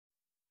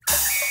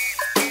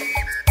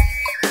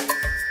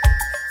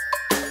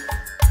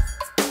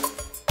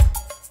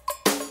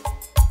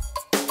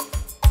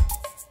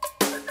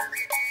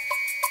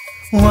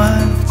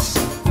Once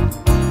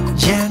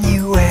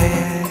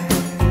January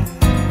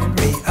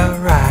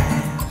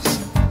arrives,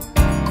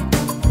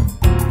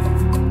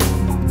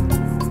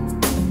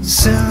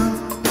 soon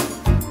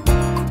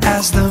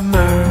as the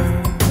mercury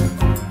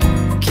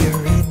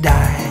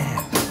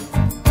dives,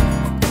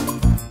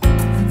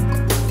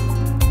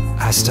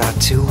 I start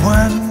to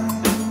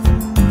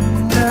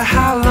wonder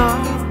how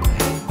long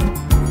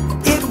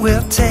it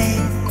will take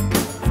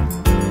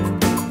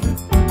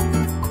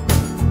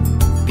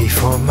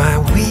before my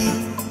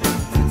weekend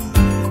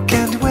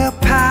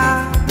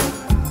willpower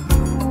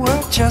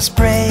just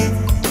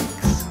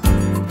breaks,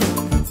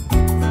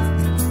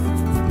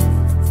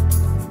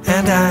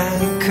 and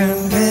I'm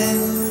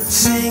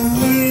convincing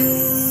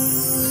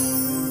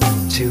you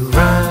to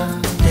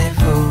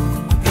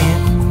rendezvous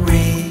in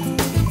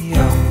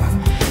Rio,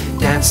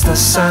 dance the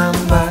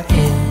samba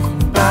in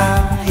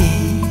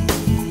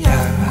Bahia,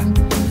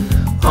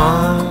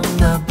 on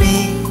the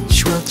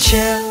beach we'll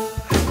chill,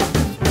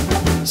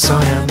 so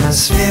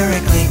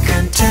hemispherically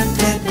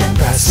contented in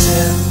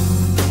Brasil.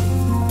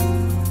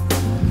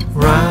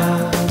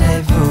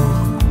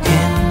 Rendezvous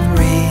in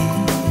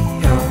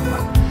Rio,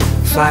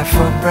 fly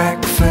for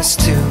breakfast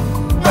to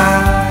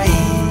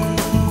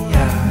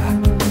Bahia,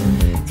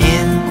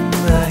 in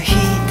the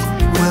heat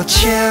we'll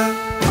chill,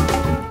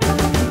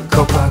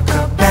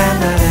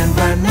 Copacobana'd and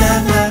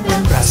banana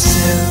in Brasil.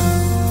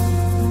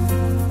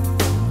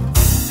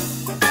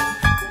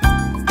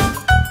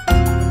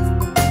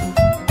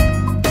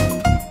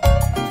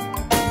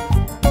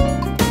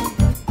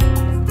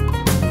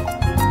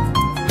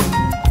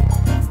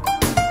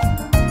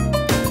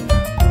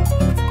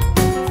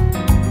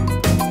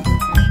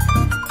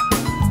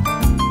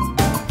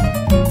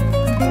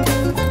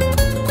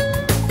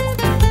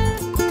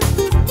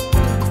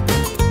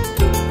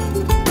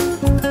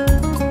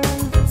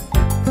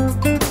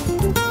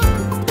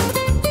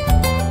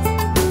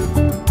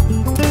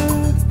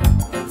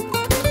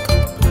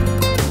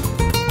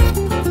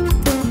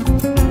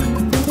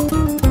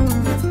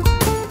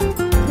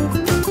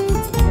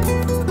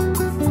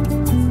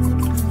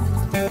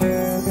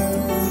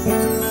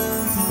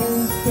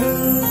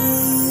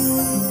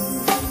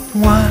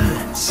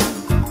 Once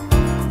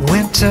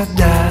winter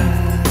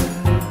doesn't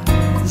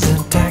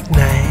act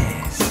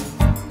nice,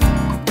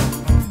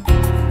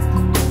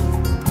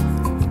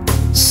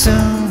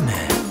 soon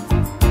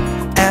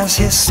as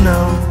his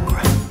snow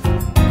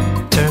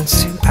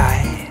turns to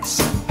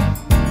ice,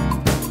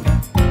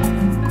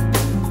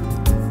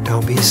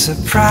 don't be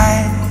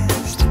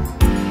surprised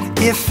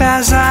if,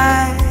 as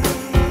I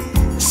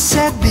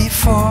said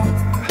before,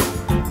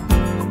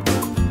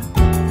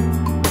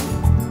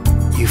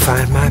 you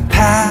find my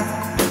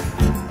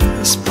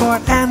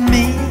passport and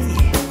me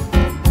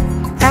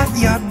at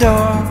your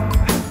door.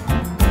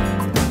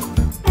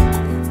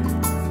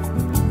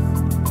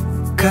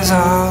 'Cause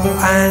all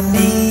I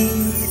need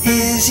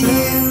is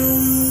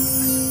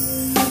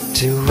you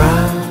to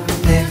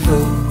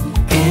rendezvous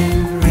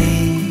in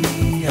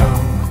Rio,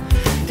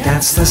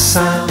 dance the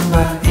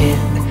samba in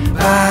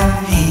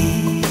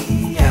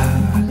Bahia,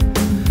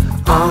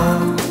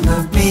 on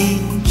the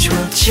beach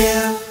we'll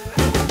chill,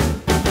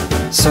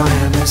 so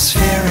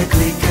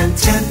hemispherically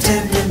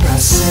contented in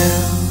Brasil.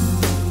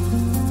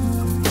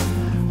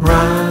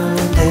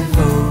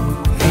 Rendezvous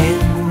in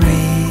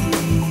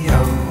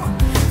Rio,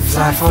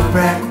 fly for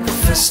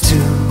breakfast to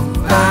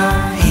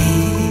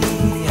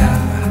Bahia,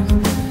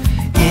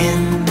 in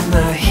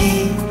the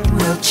heat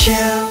we'll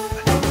chill,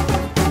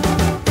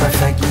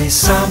 perfectly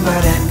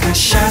samba'd and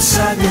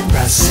cachaca'd in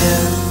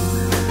Brasil.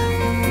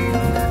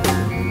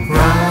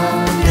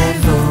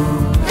 Rendezvous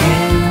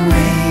in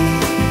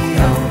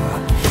Rio,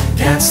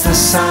 dance the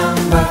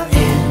samba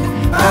in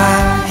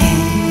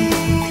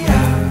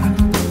Bahia,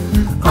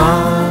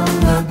 on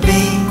the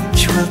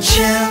beach we'll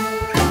chill,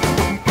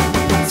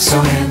 so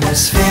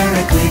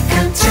hemispherically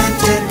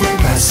contented in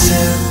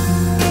Brasil.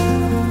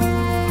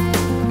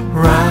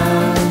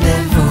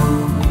 Rendezvous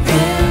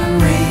in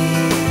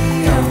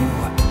Rio,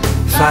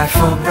 fly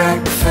for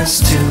breakfast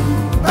to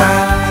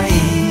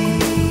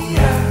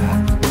Bahia,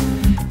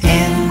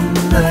 in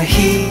the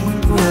heat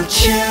we'll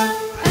chill,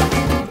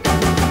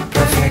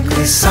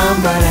 perfectly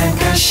samba'd and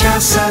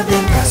cachaca'd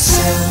in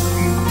Brasil.